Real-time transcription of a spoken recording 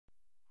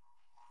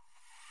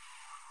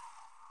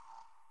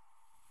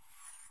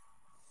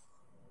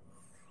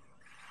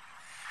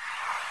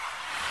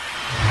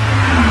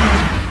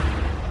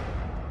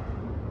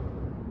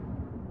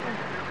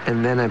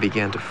And then I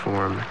began to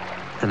form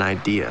an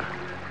idea.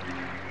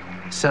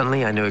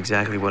 Suddenly, I knew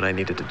exactly what I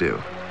needed to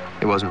do.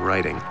 It wasn't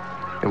writing.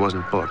 It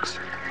wasn't books.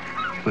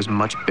 It was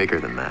much bigger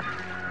than that.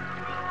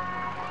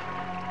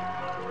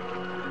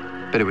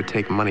 But it would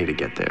take money to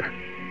get there.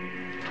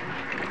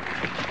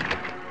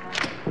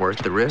 Worth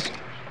the risk?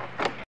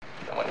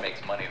 No one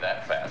makes money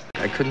that fast.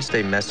 I couldn't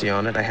stay messy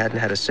on it. I hadn't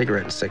had a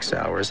cigarette in 6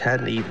 hours,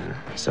 hadn't eaten.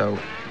 So,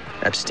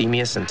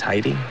 abstemious and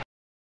tidy.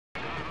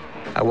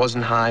 I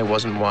wasn't high,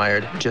 wasn't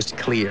wired, just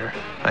clear.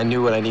 I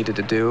knew what I needed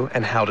to do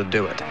and how to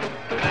do it.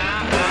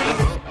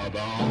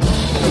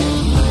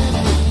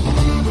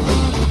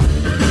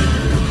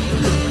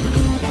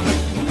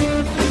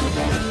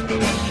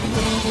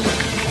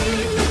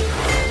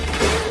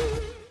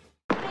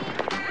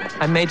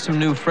 I made some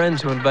new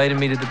friends who invited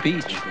me to the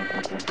beach.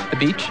 The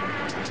beach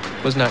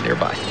was not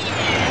nearby.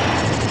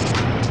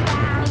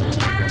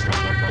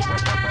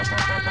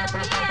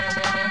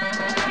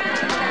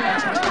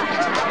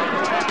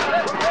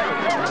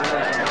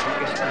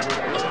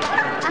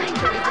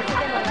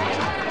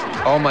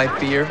 All my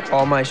fear,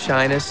 all my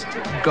shyness,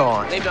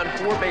 gone. They've done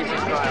 4 basic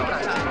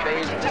trials. It's in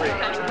phase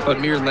 3. But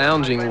mere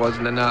lounging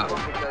wasn't enough.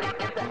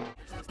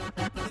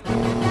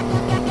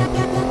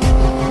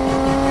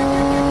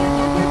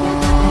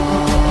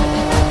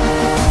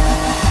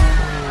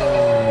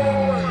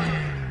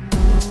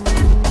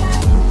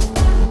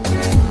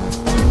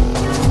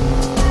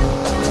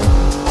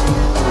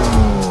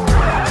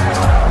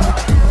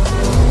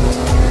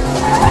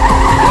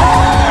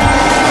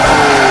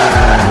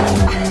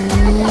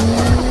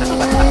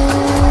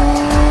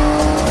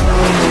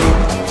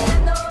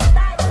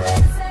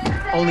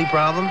 Only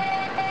problem?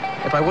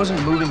 If I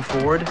wasn't moving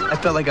forward, I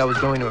felt like I was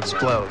going to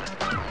explode.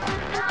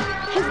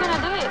 He's gonna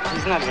do it.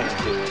 He's not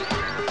gonna do it.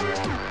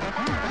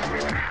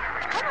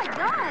 Oh my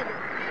god.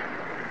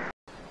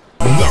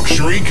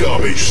 Luxury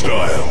garbage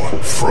style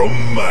from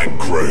Mac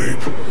Group.